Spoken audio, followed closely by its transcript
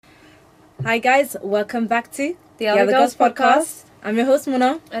Hi guys, welcome back to The Other Girls Podcast. I'm your host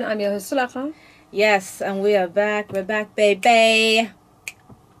Mona. And I'm your host Sulaka. Yes, and we are back. We're back, baby.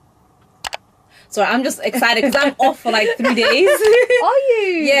 Sorry, I'm just excited because I'm off for like 3 days. Are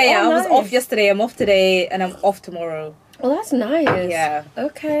you? Yeah. Oh, I was nice. off yesterday. I'm off today, and I'm off tomorrow. Oh, that's nice. Yeah.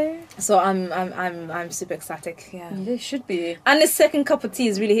 Okay. So I'm super ecstatic. Yeah. You should be. And this second cup of tea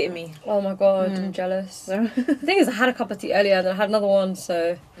is really hitting me. Oh my god, I'm jealous. The thing is, I had a cup of tea earlier and then I had another one,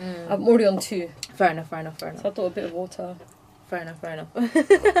 so I'm already on 2. Fair enough. So I thought a bit of water. Fair enough.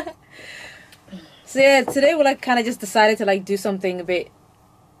 So yeah, today we like kind of just decided to like do something a bit,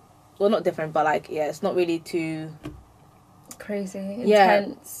 well, not different, but like it's not really too Crazy, Yeah.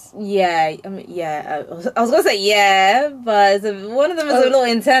 intense. I was gonna say but one of them is a little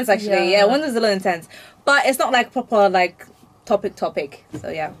intense actually. Yeah. One of them is a little intense, but it's not like proper like topic. So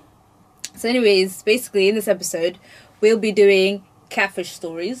yeah. So anyways, basically in this episode we'll be doing catfish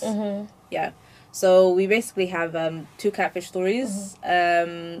stories. Yeah. So we basically have 2 catfish stories.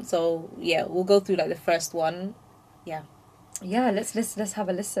 So yeah, we'll go through like the first one. Yeah, let's have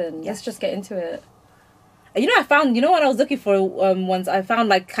a listen. Yeah. Let's just get into it. I found when I was looking for ones, I found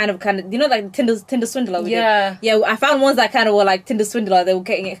like kind of like Tinder swindler. Yeah. I found ones that kind of were like Tinder swindler. They were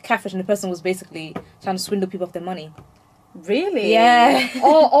getting a catfish, and the person was basically trying to swindle people of their money. Really? Yeah.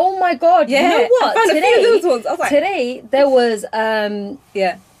 Oh my god. Yeah. You know what? I found a few of those ones. I was like, today there was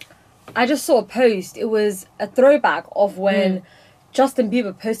yeah. I just saw a post. It was a throwback of when Justin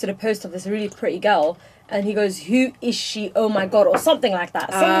Bieber posted a post of this really pretty girl, and he goes, "Who is she? Oh my god," or something like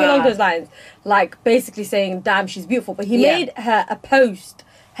that, something along those lines, like basically saying, "Damn, she's beautiful." But he made her a post.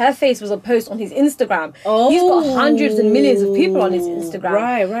 Her face was a post on his Instagram. Oh, he's got hundreds and millions of people on his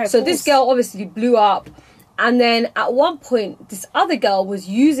Instagram. Right. So this girl obviously blew up. And then at one point, this other girl was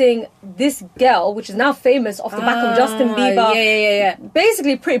using this girl, which is now famous off the back of Justin Bieber. Yeah.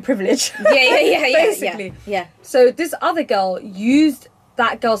 Basically, pretty privileged. Yeah. Basically. Yeah. So this other girl used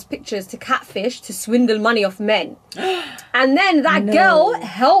that girl's pictures to catfish, to swindle money off men. And then that girl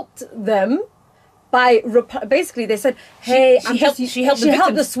helped them by... basically, they said, hey... She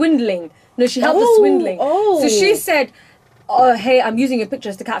helped the swindling. No, she helped the swindling. So she said, oh, hey, I'm using your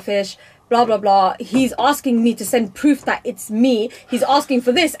pictures to catfish... blah blah blah. He's asking me to send proof that it's me. He's asking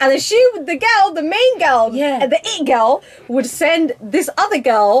for this, and then the main girl, the it girl, would send this other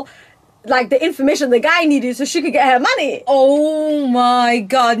girl like the information the guy needed so she could get her money. Oh my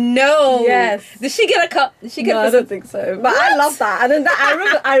god, no! Yes. Did she get a cut? No, I don't think so. But I love that, and then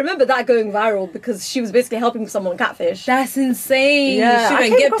I remember that going viral because she was basically helping someone catfish. That's insane. Yeah, She I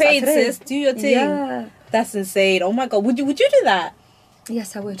went, came get across that paid, today. sis. Do your thing. Yeah. That's insane. Oh my god, would you do that?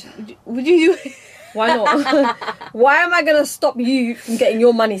 Yes, I would. Would you? Why not? Why am I gonna stop you from getting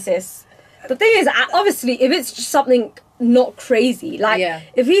your money, sis? The thing is, obviously, if it's just something not crazy, like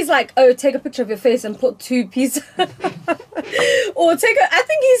if he's like, oh, take a picture of your face and put 2 pieces, or I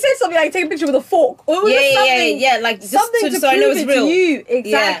think he said something like, take a picture with a fork, or like just something to so I know prove it's it real. to you,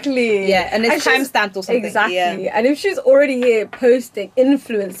 exactly. Yeah, and it's she's- timestamped or something. Exactly. Yeah. And if she's already here posting,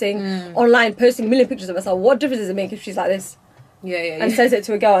 influencing online, posting a million pictures of herself, what difference does it make if she's like this? And says it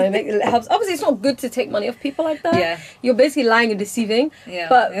to a girl and it helps. Obviously, it's not good to take money off people like that. Yeah. You're basically lying and deceiving. Yeah.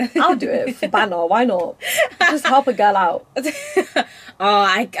 But I'll do it for banner. Why not? Just help a girl out.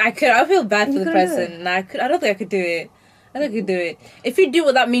 I could. I feel bad for the couldn't do person. I don't think I could do it. I don't think I could do it. If you do it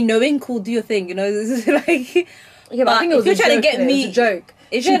without me knowing, cool, do your thing. This is like. Yeah, but I think it was if you're trying to get me, it was a joke.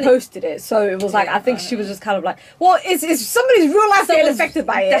 If She posted it, so it was like, I think she was just kind of like, well, it's somebody's real life getting affected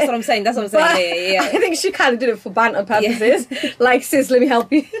by it. That's what I'm saying. But Yeah. I think she kind of did it for banter purposes. Like, sis, let me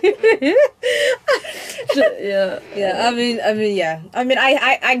help you. Yeah. I mean,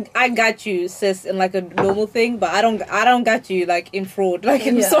 I got you, sis, in like a normal thing, but I don't got you like in fraud. Like,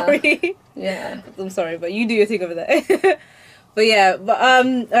 I'm sorry. Yeah. I'm sorry, but you do your thing over there.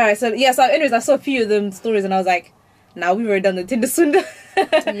 All right. So anyways, I saw a few of them stories, and I was like, now we've already done the Tinder swindle.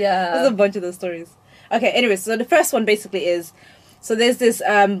 Yeah. There's a bunch of those stories. Okay, anyways, so the first one basically is, so there's this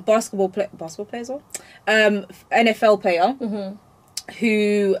basketball player as well, NFL player,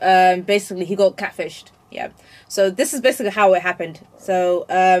 who basically he got catfished. Yeah. So this is basically how it happened. So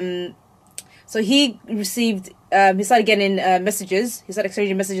he received he started getting messages. He started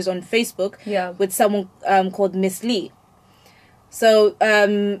exchanging messages on Facebook. With someone called Miss Lee. So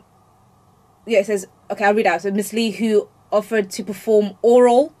it says, okay, I'll read out. So Miss Lee, who offered to perform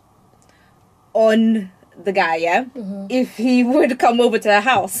oral on the guy, if he would come over to her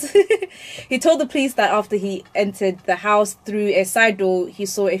house. He told the police that after he entered the house through a side door, he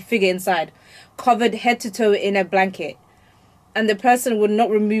saw a figure inside, covered head to toe in a blanket, and the person would not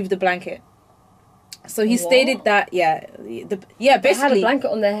remove the blanket. So he stated that basically they had a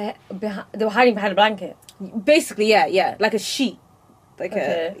blanket on their head. They were hiding behind a blanket. Basically, like a sheet, like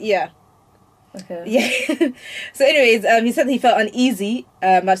Okay. Okay. Yeah. So, anyways, he said he felt uneasy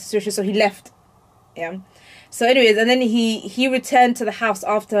about the situation, so he left. Yeah. So, anyways, and then he returned to the house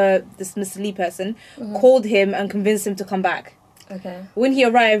after this Mr. Lee person called him and convinced him to come back. Okay. When he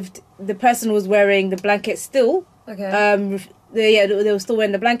arrived, the person was wearing the blanket still. Okay. They were still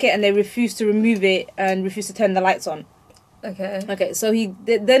wearing the blanket, and they refused to remove it and refused to turn the lights on. Okay. Okay. So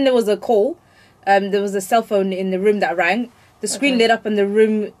then there was a call. There was a cell phone in the room that rang. The screen lit up in the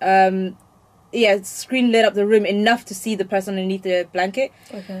room. Screen lit up the room enough to see the person underneath the blanket.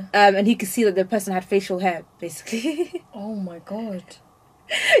 Okay. And he could see that the person had facial hair, basically. Oh my god.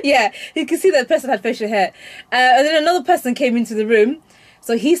 Yeah, he could see that the person had facial hair. And then another person came into the room.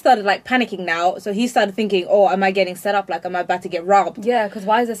 So he started like panicking now. So he started thinking, oh, am I getting set up? Like, am I about to get robbed? Yeah, because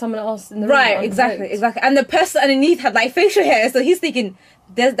why is there someone else in the room? Right, exactly. And the person underneath had like facial hair. So he's thinking,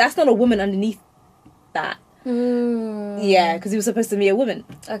 that's not a woman underneath that. Yeah, because he was supposed to be a woman.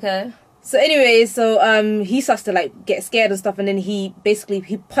 Okay. So anyway, he starts to like get scared and stuff, and then he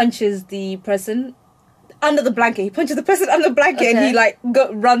punches the person under the blanket. He punches the person under the blanket, and he like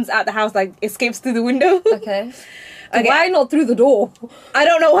runs out the house, like escapes through the window. Okay. Why not through the door? I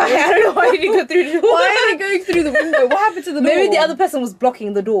don't know why. He didn't go through the door. Why are they going through the window? What happened to the door? Maybe the other person was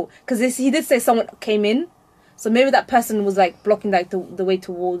blocking the door, because he did say someone came in. So maybe that person was like blocking like the way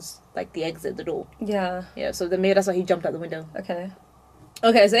towards like the exit, the door. Yeah. Yeah. So then maybe that's why he jumped out the window. Okay.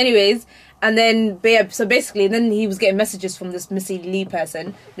 Okay, so anyways, and then so basically, then he was getting messages from this Miss Lee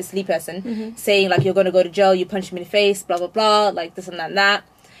person, saying like, you're gonna go to jail, you punched me in the face, blah blah blah, like this and that and that.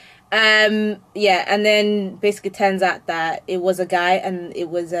 And then basically turns out that it was a guy, and it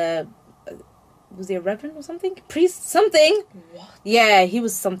was was he a reverend or something? Priest? Something? What? Yeah, he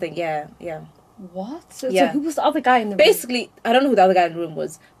was something, yeah. What? So who was the other guy in the room? Basically, I don't know who the other guy in the room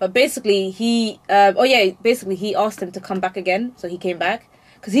was, but basically he asked him to come back again, so he came back,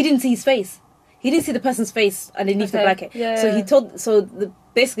 because he didn't see his face. He didn't see the person's face underneath the blanket. So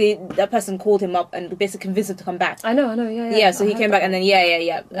basically that person called him up and basically convinced him to come back. I know, yeah. Yeah, so he came back and then,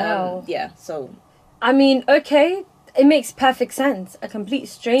 Wow. So... I mean, okay, it makes perfect sense. A complete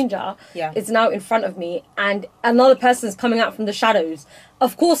stranger is now in front of me, and another person's coming out from the shadows.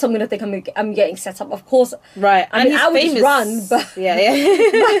 Of course, I'm gonna think I'm getting set up. Of course, right? I mean, I would just run, but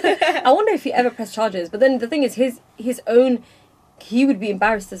yeah. I wonder if he ever pressed charges. But then the thing is, his own, he would be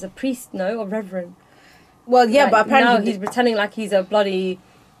embarrassed as a priest, no, or reverend. Well, yeah, like, but apparently now he's pretending like he's a bloody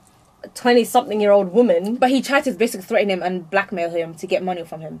 20-something-year-old woman. But he tried to basically threaten him and blackmail him to get money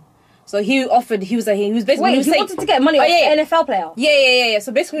from him. So he was basically... Wait, he wanted to get money off the NFL player? Yeah.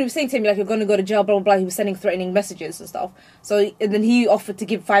 So basically he was saying to him, like, you're going to go to jail, blah, blah, blah. He was sending threatening messages and stuff. So, and then he offered to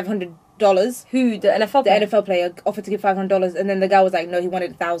give $500. Who? The NFL player? The NFL player offered to give $500, and then the guy was like, no, he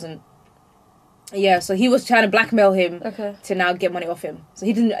wanted $1,000. Yeah, so he was trying to blackmail him to now get money off him. So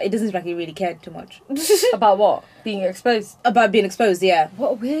it doesn't seem like he really cared too much. About what? Being exposed? About being exposed, yeah.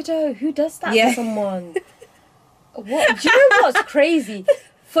 What a weirdo. Who does that to someone? What? Do you know what's crazy?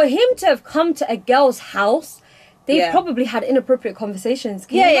 For him to have come to a girl's house, they probably had inappropriate conversations.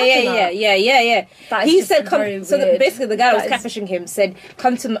 Can you imagine Yeah. That He is said, "Come." very So weird. basically, the guy that was catfishing him said,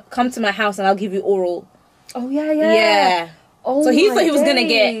 "Come to my house and I'll give you oral." Oh yeah. Oh, so he thought he was gonna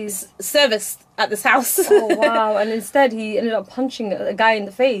get serviced at this house. Oh wow! And instead, he ended up punching a guy in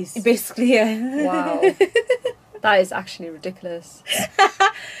the face. Basically, yeah. Wow, that is actually ridiculous.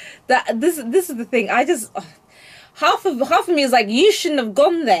 This is the thing. I just. Half of me is like, you shouldn't have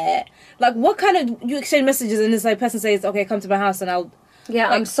gone there. Like, what kind of... You exchange messages and this like person says, okay, come to my house and I'll... Yeah,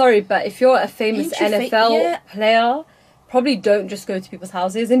 like, I'm sorry, but if you're a famous NFL player, probably don't just go to people's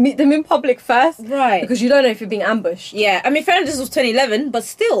houses and meet them in public first. Right. Because you don't know if you're being ambushed. Yeah, I mean, fair enough, this was 2011, but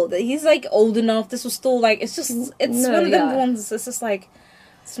still, he's like old enough. This was still like, it's one of them ones, it's just like...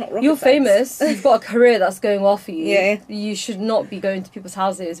 It's not rocket You're science. famous. You've got a career that's going well for you. Yeah. You should not be going to people's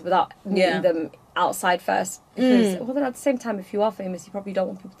houses without meeting them outside first. Because, well, then at the same time, if you are famous, you probably don't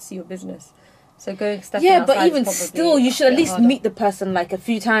want people to see your business. So stepping outside but even still, you should at least harder. meet the person like a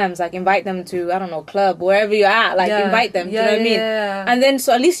few times. Like invite them to, I don't know, club, wherever you're at. Like invite them. Do you know what I mean? Yeah. And then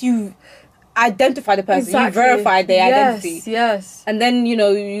so at least you identify the person. Exactly. You verified their identity. Yes. And then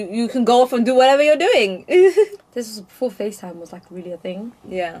you can go off and do whatever you're doing. This was before FaceTime was like really a thing.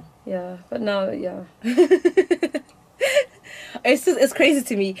 Yeah. Yeah. But now, yeah. It's crazy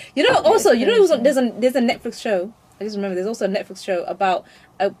to me. Also, there's a Netflix show. I just remember there's also a Netflix show about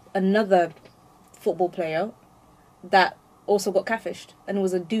another football player that also got catfished, and it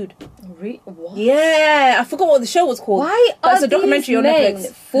was a dude. What? Yeah, I forgot what the show was called. Why are a documentary these on men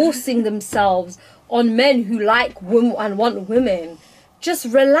Netflix forcing themselves on men who like women and want women. Just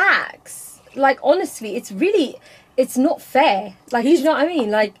relax. Like, honestly, it's not fair. Like, you know what I mean?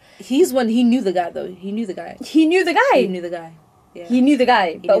 Like, he knew the guy, though. He knew the guy. He knew the guy. He knew the guy. Yeah. He knew the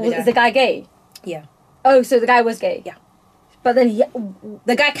guy. But is the guy gay? Yeah. Oh, so the guy was gay? Yeah. But then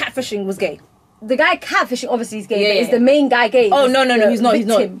the guy catfishing was gay. The guy catfishing obviously is gay, but is the main guy gay? Oh, no, he's not.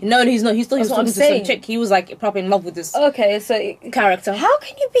 Victim? He's not. No, he's not. He thought he was talking to some chick. He was like probably in love with this character. How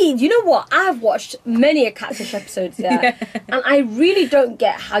can you be? You know what? I've watched many a Catfish episodes, and I really don't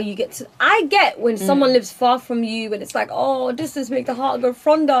get how you get to... I get when someone lives far from you and it's like, oh, distance make the heart go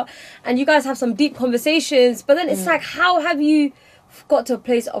fonder, and you guys have some deep conversations, but then it's like, how have you got to a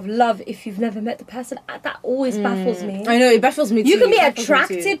place of love if you've never met the person? That always baffles me. I know, it baffles me too. You can be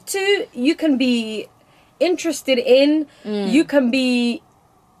attracted to, you can be interested in, you can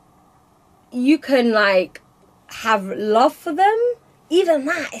like have love for them. Even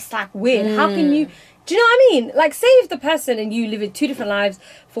that, it's like weird. How can you... Do you know what I mean? Like, say if the person and you live in two different lives,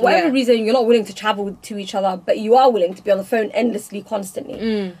 for whatever reason you're not willing to travel to each other, but you are willing to be on the phone endlessly,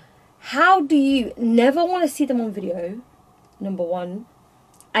 constantly. How do you never want to see them on video, number one,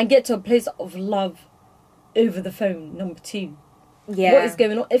 and get to a place of love over the phone, number two? Yeah. What is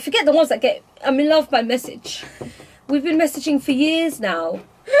going on? And forget the ones that I'm in love by message. We've been messaging for years now.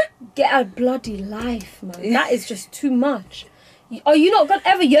 Get a bloody life, man. That is just too much. Are you not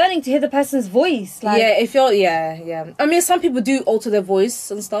ever yearning to hear the person's voice? Like, if you're, I mean, some people do alter their voice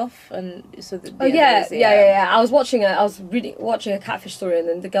and stuff, and so. I was watching a Catfish story, and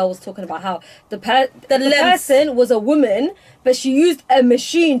then the girl was talking about how the person was a woman, but she used a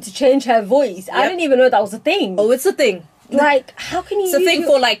machine to change her voice. I didn't even know that was a thing. Oh, it's a thing. Like, how can you? It's a thing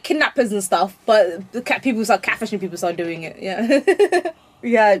for like kidnappers and stuff, but people start catfishing. People start doing it. Yeah.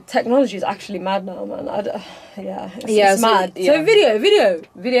 Yeah, technology is actually mad now, man. It's mad. So video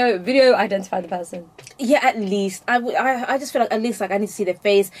identify the person. Yeah, at least I just feel like at least like I need to see their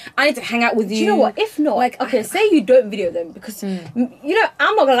face. I need to hang out with you. Do you know what? If not, like, okay, say you don't video them because you know,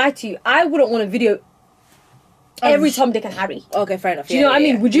 I'm not gonna lie to you. I wouldn't want to video every Tom, Dick, and Harry. Okay, fair enough. Do you know what I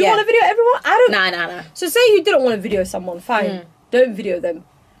mean? Would you want to video everyone? I don't. Nah. So say you didn't want to video someone, fine. Don't video them.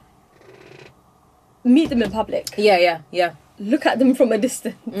 Meet them in public. Yeah. Look at them from a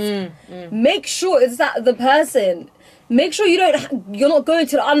distance. Make sure it's that the person. Make sure you're not going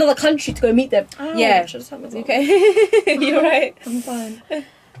to another country to go meet them. Okay. You're right. I'm fine.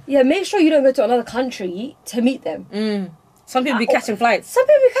 Yeah, make sure you don't go to another country to meet them. Some people be catching flights.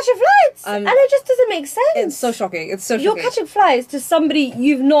 And it just doesn't make sense. It's so shocking. You're catching flights to somebody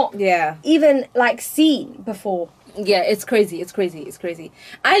you've not even like seen before. Yeah, it's crazy.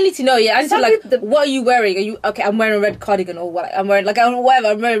 I need to know. I need to know, like, what are you wearing? Are you okay? I'm wearing a red cardigan or what? I'm wearing whatever.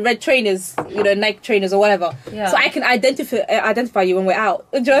 I'm wearing red trainers, Nike trainers or whatever. Yeah. So I can identify you when we're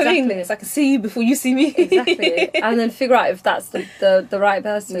out. Do you know what I mean? It's like I can see you before you see me. Exactly. And then figure out if that's the right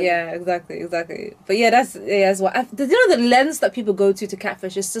person. Yeah, exactly. But that's what. The lens that people go to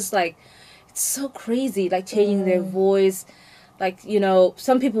catfish is just like, it's so crazy. Like changing their voice. Like,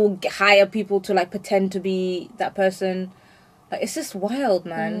 some people hire people to, like, pretend to be that person. Like, it's just wild,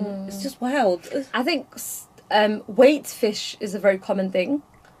 man. It's just wild. I think weight fish is a very common thing.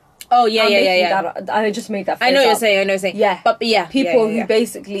 Oh, yeah. I just made that phrase I know what you're saying. Yeah. But, yeah. People who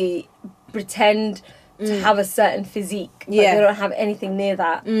basically pretend to have a certain physique, but they don't have anything near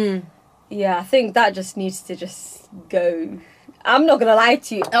that. Yeah, I think that just needs to just go. I'm not going to lie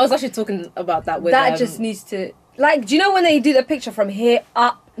to you. I was actually talking about that with... That just needs to... Like, do you know when they do the picture from here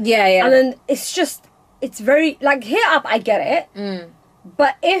up? Yeah. And then it's very... Like, here up, I get it.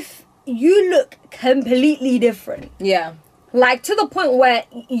 But if you look completely different... Yeah. Like, to the point where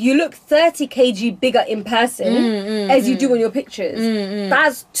you look 30 kg bigger in person as you do in your pictures.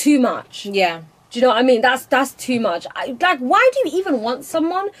 That's too much. Yeah. Do you know what I mean? That's too much. Like, why do you even want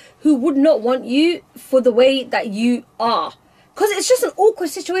someone who would not want you for the way that you are? Because it's just an awkward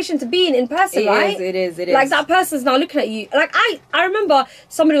situation to be in person, right? It is. Like, that person's now looking at you. Like, I remember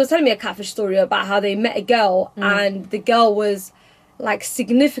somebody was telling me a catfish story about how they met a girl and the girl was, like,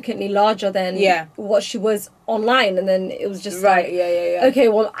 significantly larger than what she was online. And then it was just like, okay,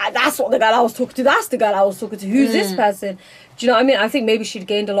 well, that's not the girl I was talking to. That's the girl I was talking to. Who's this person? Do you know what I mean? I think maybe she'd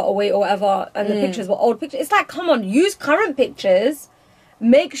gained a lot of weight or whatever and the pictures were old pictures. It's like, come on, use current pictures.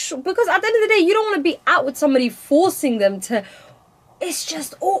 Make sure, because at the end of the day, you don't want to be out with somebody forcing them to. It's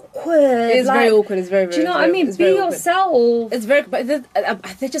just awkward. It's very awkward. It's very, very. Do you know what I mean? Be yourself. It's very, but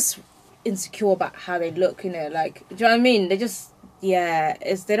they're just insecure about how they look. Like, do you know what I mean? They just, they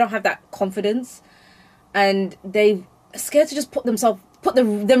don't have that confidence, and they scared to just put their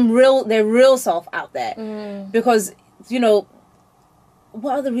real self out there because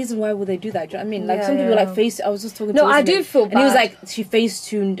what other reason why would they do that? Do you know what I mean? Like some people like I was just talking to I do feel bad. And he was like, she face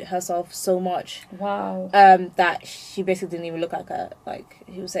tuned herself so much. Wow. That she basically didn't even look like her. Like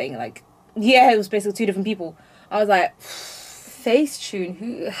he was saying, like, yeah, it was basically two different people. I was like, face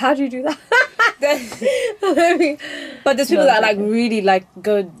tune? How do you do that? But there's people that like really like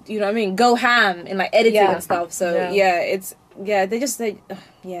go, you know what I mean, go ham in like editing and stuff. So it's it's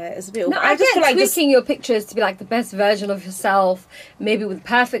a bit. No, I just feel like tweaking your pictures to be like the best version of yourself, maybe with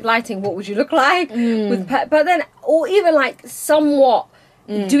perfect lighting. What would you look like but then, or even like somewhat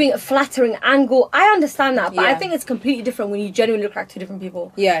doing a flattering angle. I understand that, but I think it's completely different when you genuinely look like two different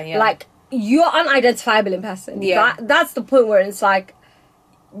people. Like you're unidentifiable in person. That's the point where it's like,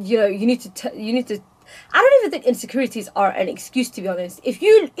 you know, you need to. I don't even think insecurities are an excuse, to be honest. If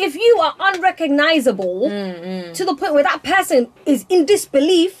you are unrecognizable to the point where that person is in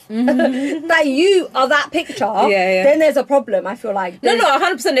disbelief that you are that picture, then there's a problem. I feel like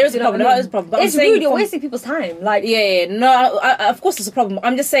 100% there is a problem. There is a problem. But it's rude. You're wasting people's time. Like of course it's a problem.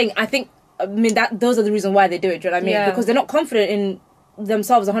 I'm just saying. I mean that those are the reasons why they do it. Do you know what I mean? Because they're not confident in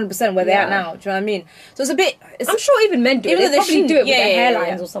themselves 100% where they're at now. Do you know what I mean? So it's a bit. I'm sure even men do it. They probably do it with their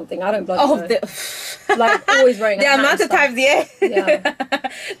hairlines or something. I don't bloody know. Like always wearing the amount of times,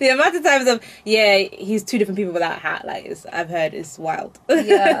 the amount of times of he's two different people with that hat. Like I've heard is wild.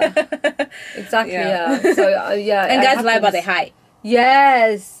 Exactly. So and guys lie about their height.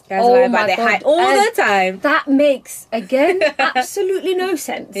 Yes. Guys lie about their height all the time. That makes, again, absolutely no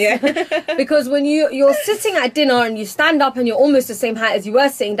sense. Because when you're sitting at dinner and you stand up and you're almost the same height as you were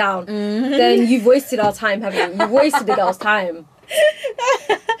sitting down, then you've wasted our time, haven't you? You've wasted the girl's time.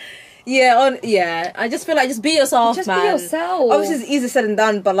 I just feel like just be yourself, just man. Be yourself. Obviously it's easier said than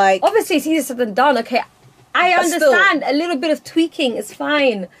done, but like... Obviously it's easier said than done, okay. I understand a little bit of tweaking is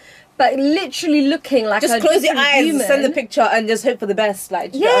fine. But literally looking like just close your eyes, human. Send the picture, and just hope for the best.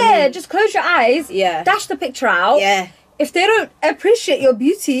 Like, just close your eyes. Dash the picture out. If they don't appreciate your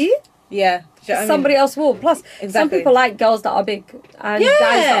beauty, somebody else will. Plus, some people like girls that are big and guys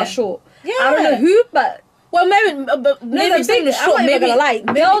that are short. I don't know who, but maybe big. Short. I'm not even gonna lie.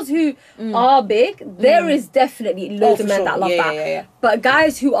 Girls who are big, there is definitely loads of men that love that. But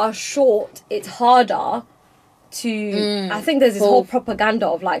guys who are short, it's harder. I think there's this whole propaganda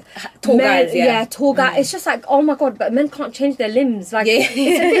of like tall guys, tall guys. It's just like, oh my god, but men can't change their limbs. Like it's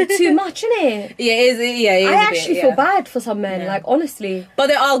a bit too much, isn't it? It is. I actually feel bad for some men, like honestly. But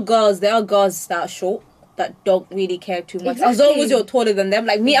there are girls that are short that don't really care too much. As long as you're taller than them,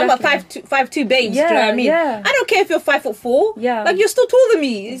 like me, I'm a 5'2" babes. Do you know what I mean? I don't care if you're 5'4". Like you're still taller than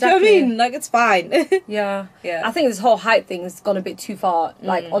me. Do you know what I mean? Like it's fine. I think this whole height thing has gone a bit too far.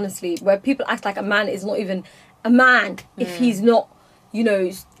 Like honestly, where people act like a man is not even a man if he's not, you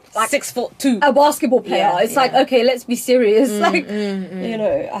know, like 6'2", a basketball player. It's like, okay, let's be serious. Like, you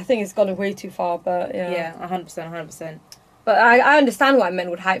know, I think it's gone way too far. But 100%. But I understand why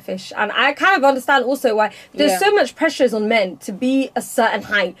men would height fish, and I kind of understand also why there's so much pressures on men to be a certain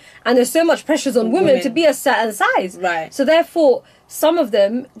height, and there's so much pressures on women to be a certain size. Right. So therefore, some of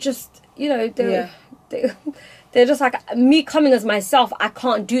them just, you know, they're just like, me coming as myself, I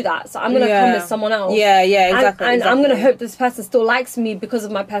can't do that. So I'm going to come as someone else. Exactly. And I'm going to hope this person still likes me because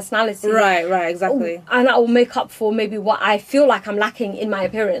of my personality. Right, exactly. And that will make up for maybe what I feel like I'm lacking in my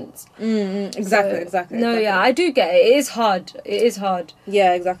appearance. Exactly. No, I do get it. It is hard.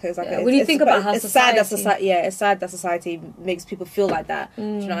 Yeah, exactly. Yeah, when you think about how society... It's sad that society makes people feel like that. Do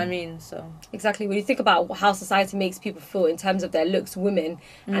you know what I mean? So exactly. When you think about how society makes people feel in terms of their looks, women,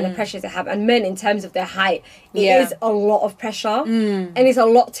 and the pressures they have, and men in terms of their height, it is a lot of pressure, and it's a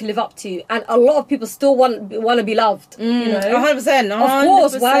lot to live up to, and a lot of people still want to be loved. You know, 100%. Of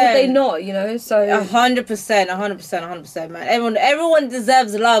course, why would they not? You know, so 100%, man. Everyone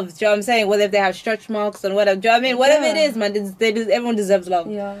deserves love. Do you know what I'm saying? Whether they have stretch marks and whatever. Do you know what I mean? Whatever it is, man. Everyone deserves love.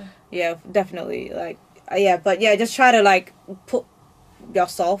 Yeah, definitely. Like, but just try to like put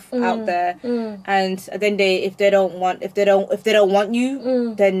yourself out there, and then if they don't want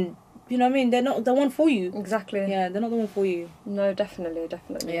you, then. You know what I mean? They're not the one for you. Exactly. Yeah, they're not the one for you. No, definitely.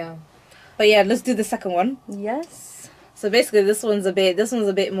 Yeah. But yeah, let's do the second one. Yes. So basically this one's a bit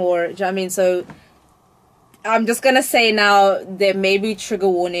more, do you know what I mean? So I'm just gonna say now there may be trigger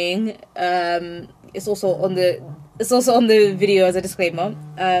warning. It's also on the video as a disclaimer.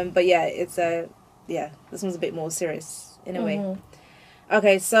 But yeah, this one's a bit more serious in a way.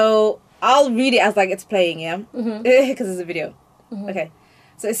 Okay, so I'll read it as like it's playing, because it's a video. Okay.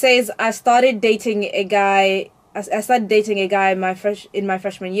 So it says, I started dating a guy in my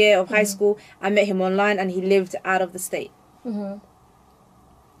freshman year of high school. I met him online and he lived out of the state. Let's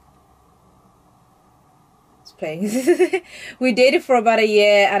playing. We dated for about a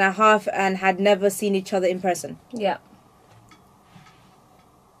year and a half and had never seen each other in person. Yeah.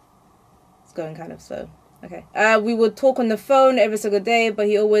 It's going kind of slow. Okay. We would talk on the phone every single day, but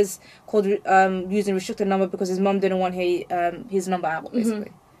he always called using restricted number because his mom didn't want his number out,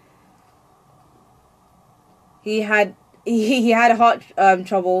 basically. He had heart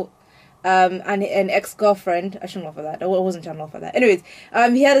trouble, and an ex-girlfriend. I shouldn't laugh at that. I wasn't trying to laugh at that. Anyways,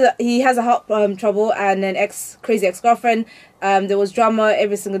 he has a heart trouble and an crazy ex-girlfriend. There was drama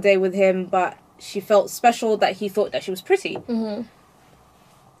every single day with him, but she felt special that he thought that she was pretty.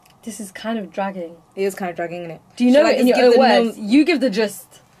 This is kind of dragging. It is kind of dragging, isn't it? Do you know it in your own words? You give the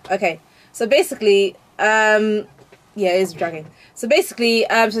gist. Okay, so basically, yeah, it is dragging. So basically,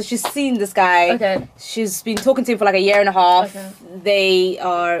 so she's seen this guy. Okay. She's been talking to him for like a year and a half. Okay. They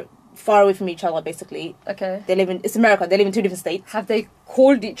are far away from each other, basically. Okay. It's America. They live in 2 different states. Have they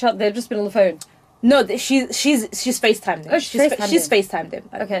called each other? They've just been on the phone. No, she's FaceTimed him. Oh, she's FaceTimed him.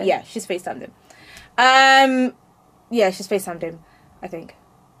 Okay. Yeah, she's FaceTimed him. Yeah, she's FaceTimed him, I think.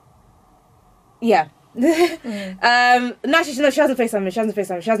 Yeah. No, she hasn't FaceTimed him. She hasn't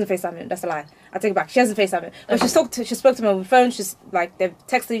FaceTimed him. That's a lie. I take it back. She hasn't FaceTimed him. But she spoke to him on the phone. She's like, they've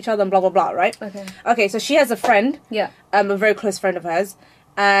texted each other and blah, blah, blah, right? Okay, so she has a friend. Yeah. A very close friend of hers.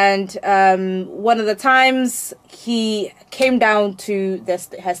 And one of the times he came down to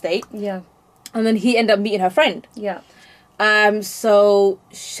her state. Yeah. And then he ended up meeting her friend. Yeah. So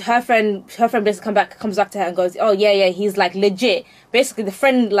her friend basically comes back to her and goes, oh yeah, he's like legit. Basically the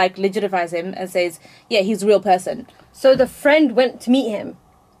friend like legitifies him and says, yeah, he's a real person. So the friend went to meet him.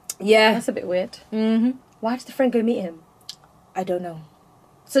 Yeah. That's a bit weird. Why did the friend go meet him? I don't know.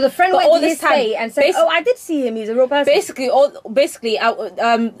 So the friend went to his state and said, oh, I did see him, he's a real person. Basically,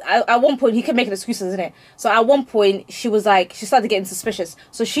 at one point, he kept making excuses, isn't it? So at one point, she started getting suspicious.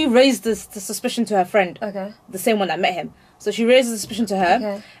 So she raised the suspicion to her friend. Okay. The same one that met him. So she raised the suspicion to her.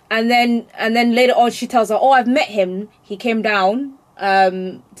 Okay. And then later on, she tells her, oh, I've met him. He came down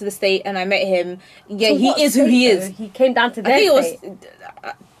to the state and I met him. Yeah, so he is who he is. He came down to their state. It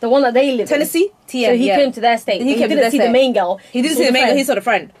was the one that they live Tennessee? in. So he came to their state. He didn't see the main girl. He didn't see the main girl. He saw the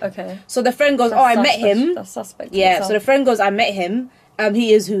friend. Okay. So the friend goes, I met him. That's suspect. Yeah, so the friend goes, I met him.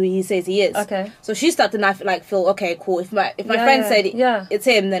 He is who he says he is. Okay. So she started to feel, okay, cool. If my friend said it's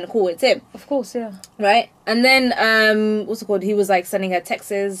him, then cool, it's him. Of course, yeah. Right? And then, what's it called? He was like sending her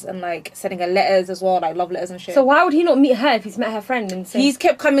texts and like sending her letters as well, like love letters and shit. So why would he not meet her if he's met her friend and say... He's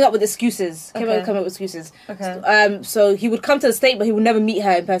kept coming up with excuses. Okay. So he would come to the state, but he would never meet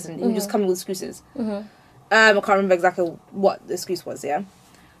her in person. He would just come with excuses. I can't remember exactly what the excuse was, yeah?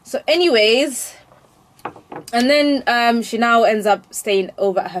 So anyways... And then she now ends up staying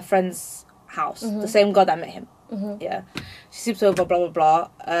over at her friend's house, the same girl that met him. Yeah, she sleeps over. Blah blah blah.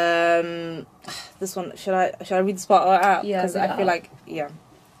 This one should I read this part out? Yeah, because I feel like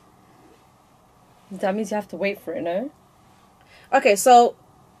that means you have to wait for it, no? Okay, so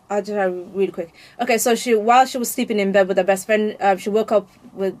I'll just read quick. Okay, so while she was sleeping in bed with her best friend, she woke up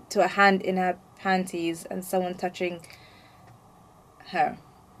to a hand in her panties and someone touching her.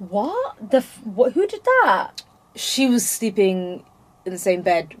 What? Who did that? She was sleeping in the same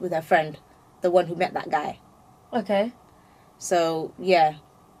bed with her friend, the one who met that guy. Okay. So, yeah.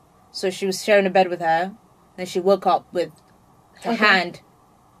 So she was sharing a bed with her, and she woke up with her hand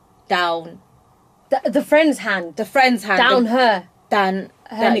down. The friend's hand? The friend's hand. Down her? Down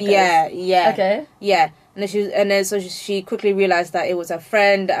her yeah. Okay. Yeah. And then she quickly realised that it was her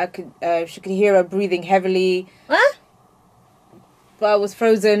friend. She could hear her breathing heavily. Huh? But I was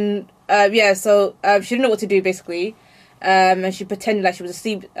frozen. So she didn't know what to do, basically. And she pretended like she was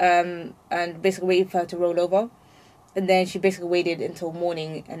asleep and basically waited for her to roll over. And then she basically waited until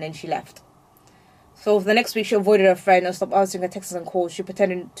morning and then she left. So for the next week, she avoided her friend and stopped answering her texts and calls.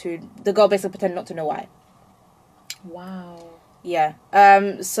 The girl basically pretended not to know why. Wow. Yeah.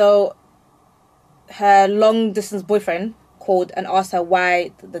 So her long-distance boyfriend called and asked her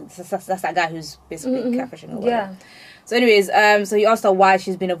why. That's that guy who's basically catfishing or whatever. Yeah. So anyways, so he asked her why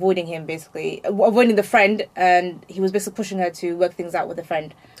she's been avoiding him, basically. Avoiding the friend, and he was basically pushing her to work things out with the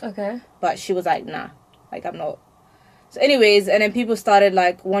friend. Okay. But she was like, nah, like, I'm not. So anyways, and then people started,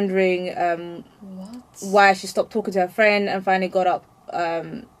 like, wondering why she stopped talking to her friend and finally got up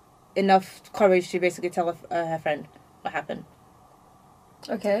enough courage to basically tell her friend what happened.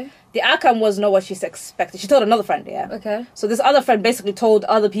 Okay. The outcome was not what she expected. She told another friend, yeah. Okay. So this other friend basically told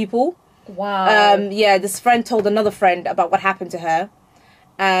other people. Wow. This friend told another friend about what happened to her.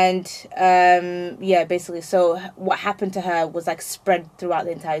 And, basically, so what happened to her was, like, spread throughout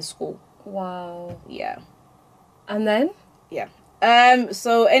the entire school. Wow. Yeah. And then? Yeah.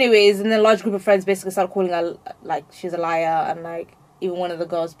 So anyways, and then a large group of friends basically started calling her like she's a liar, and like even one of the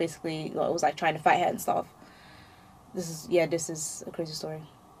girls basically was like trying to fight her and stuff. This is a crazy story.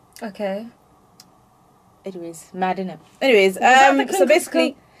 Okay. Anyways, mad, innit? Anyways, so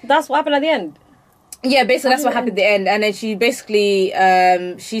basically that's what happened at the end. Yeah, basically that's what happened at the end, and then she basically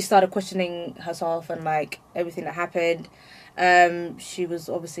she started questioning herself and like everything that happened. She was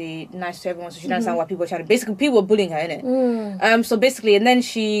obviously nice to everyone, so she didn't understand why people were trying to. Basically, people were bullying her, innit? So basically, and then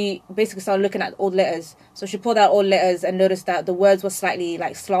she basically started looking at old letters. So she pulled out old letters and noticed that the words were slightly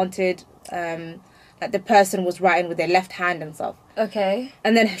like slanted. Like the person was writing with their left hand and stuff. Okay.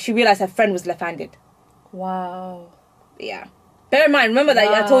 And then she realized her friend was left-handed. Wow. Yeah. Bear in mind, remember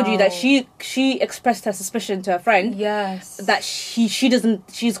that I told you that she expressed her suspicion to her friend. Yes. That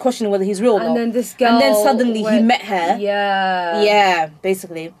she's questioning whether he's real or not. And then this girl. And then suddenly he met her. Yeah. Yeah,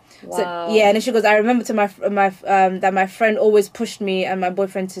 basically. Wow. So, yeah, and then she goes, I remember that my friend always pushed me and my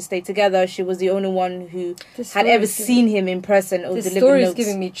boyfriend to stay together. She was the only one who had ever seen him in person or this delivered story notes. is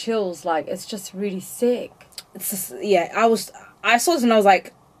giving me chills. Like, it's just really sick. It's just, yeah, I saw this and I was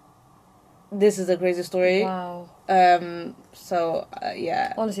like, this is a crazy story. Wow. So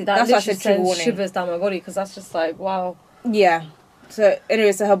yeah. Honestly, that's literally sends shivers down my body because that's just like, wow. Yeah. So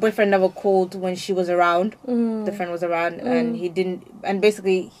anyway, so her boyfriend never called when she was around. The friend was around, and he didn't. And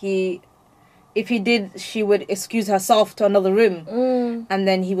basically, if he did, she would excuse herself to another room, and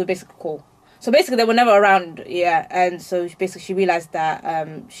then he would basically call. So basically, they were never around. Yeah, and so basically, she realized that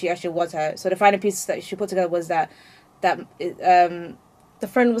she actually was her. So the final piece that she put together was that the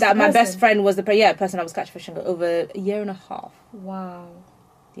friend was that my person. best friend was the person I was catfishing over a year and a half. Wow.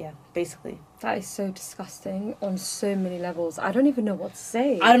 Yeah, basically. That is so disgusting on so many levels. I don't even know what to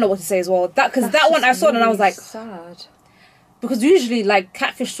say. I don't know what to say as well. Because that one I saw really and I was like, sad. Because usually, like,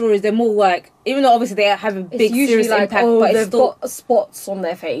 catfish stories, they're more like, even though obviously they have a big serious like, impact, but they've it's still got spots on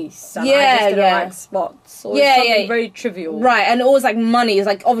their face. And yeah, like spots. Or something very trivial. Right, and always like money is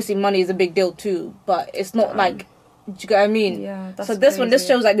like obviously money is a big deal too, but it's not like. Do you get what I mean? Yeah. That's so this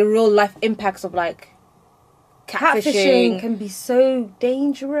shows like the real life impacts of like catfishing can be so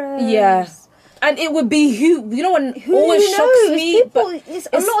dangerous. Yeah. And it would be who always shocks me. It's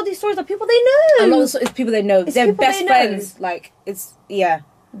a lot of these stories are people they know. A lot of it's people they know. They're best friends. Like it's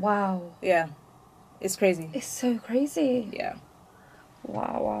Wow. Yeah. It's crazy. It's so crazy. Yeah.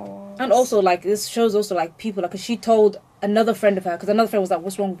 Wow. And also like this shows also like people like 'cause she told another friend of her because another friend was like,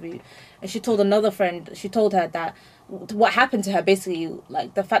 "What's wrong with you?" And she told her that what happened to her basically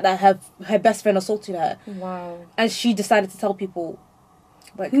like the fact that her best friend assaulted her. Wow. And she decided to tell people.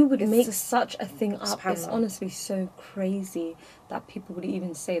 Like, who would make such a thing up? SubhanAllah. It's honestly so crazy that people would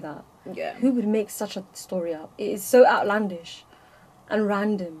even say that. Yeah. Who would make such a story up? It is so outlandish and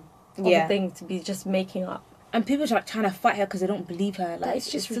random of a thing to be just making up. And people are like trying to fight her because they don't believe her. Like it's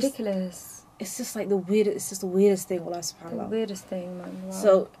just ridiculous. It's just like the weirdest thing. Allah subhanAllah. The weirdest thing, man. Wow.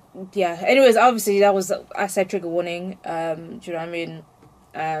 So yeah. Anyways, obviously that was I said trigger warning. Do you know what I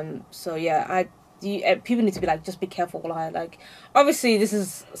mean? So yeah, people need to be like, just be careful. Like, obviously, this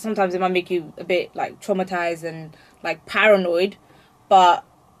is sometimes it might make you a bit like traumatized and like paranoid, but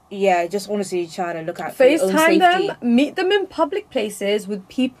yeah, just honestly trying to look at your own safety. FaceTime them, meet them in public places with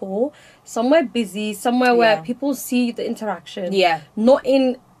people, somewhere busy, somewhere where people see the interaction. Yeah, not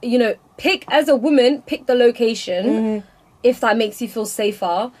in pick as a woman, pick the location if that makes you feel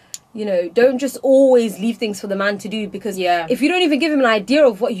safer. Don't just always leave things for the man to do because if you don't even give him an idea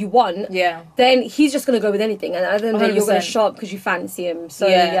of what you want, then he's just going to go with anything. And at the end of the day, you're going to show up because you fancy him. So,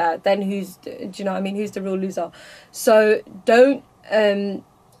 then who's, do you know what I mean? Who's the real loser? So, don't,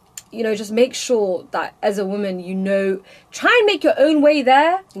 just make sure that as a woman, try and make your own way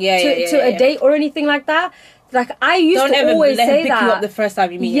there to a date or anything like that. Like, I used to always say that. Don't ever let him pick you up the first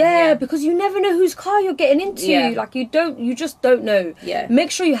time you meet him. Yeah, because you never know whose car you're getting into. Yeah. Like, you just don't know. Yeah. Make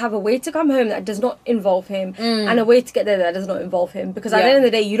sure you have a way to come home that does not involve him and a way to get there that does not involve him. Because at the end of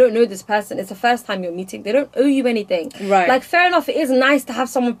the day, you don't know this person. It's the first time you're meeting. They don't owe you anything. Right. Like, fair enough, it is nice to have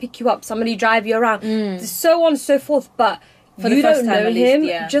someone pick you up, somebody drive you around, so on and so forth. But you don't know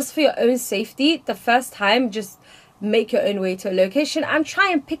him. Just for your own safety, the first time, just make your own way to a location and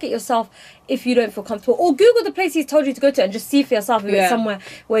try and pick it yourself if you don't feel comfortable, or Google the place he's told you to go to and just see for yourself if it's somewhere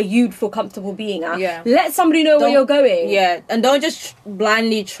where you'd feel comfortable being at. Let somebody know where you're going. And don't just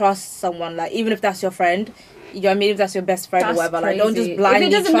blindly trust someone, like even if that's your friend, you know what I mean, if that's your best friend or whatever, crazy. Like don't just blindly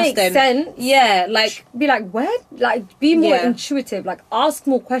trust them. If it doesn't make sense, like be like, where? Like, be more intuitive, like ask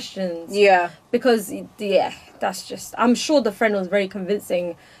more questions. Because that's just, I'm sure the friend was very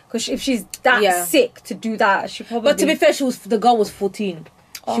convincing. Because if she's that sick to do that, she probably... But to be fair, the girl was 14.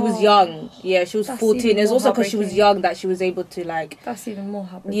 She was young. Yeah, she was 14. It's also because she was young that she was able to like. That's even more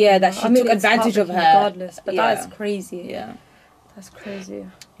heartbreaking. Yeah, that she took advantage of her. Regardless, but that's crazy. Yeah. That's crazy.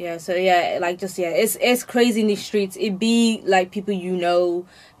 Yeah, so it's crazy in the streets. It be like people you know.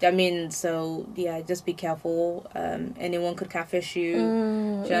 I mean, so yeah, just be careful. Anyone could catfish you. Do you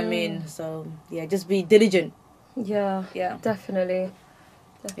know what I mean? So yeah, just be diligent. Yeah. Yeah. Definitely.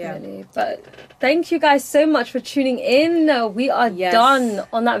 Yeah. But thank you guys so much for tuning in. We are done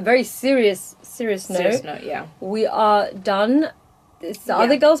on that very serious note. Serious note, yeah. We are done. It's the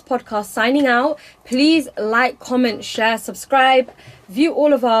Other Girls podcast signing out. Please like, comment, share, subscribe. View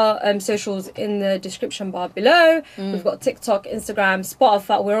all of our socials in the description bar below. We've got TikTok, Instagram,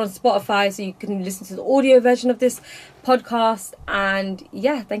 Spotify. We're on Spotify, so you can listen to the audio version of this podcast. And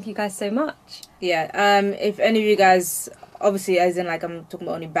yeah, thank you guys so much. Yeah. If any of you guys, obviously, as in like I'm talking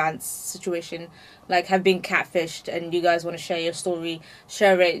about only Bant's situation, like have been catfished and you guys want to share your story,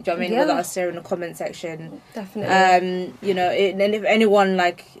 share it. Do you know what I mean? With us there in the comment section. Definitely. You know, and if anyone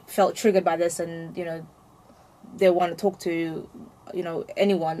like felt triggered by this and you know they want to talk to you know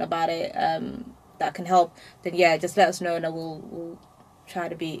anyone about it that can help, then yeah, just let us know and we'll try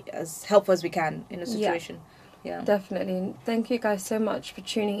to be as helpful as we can in the situation. Yeah. Definitely. Thank you guys so much for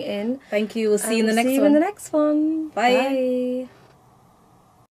tuning in. Thank you. We'll see you in the next one. See you in the next one. Bye. Bye.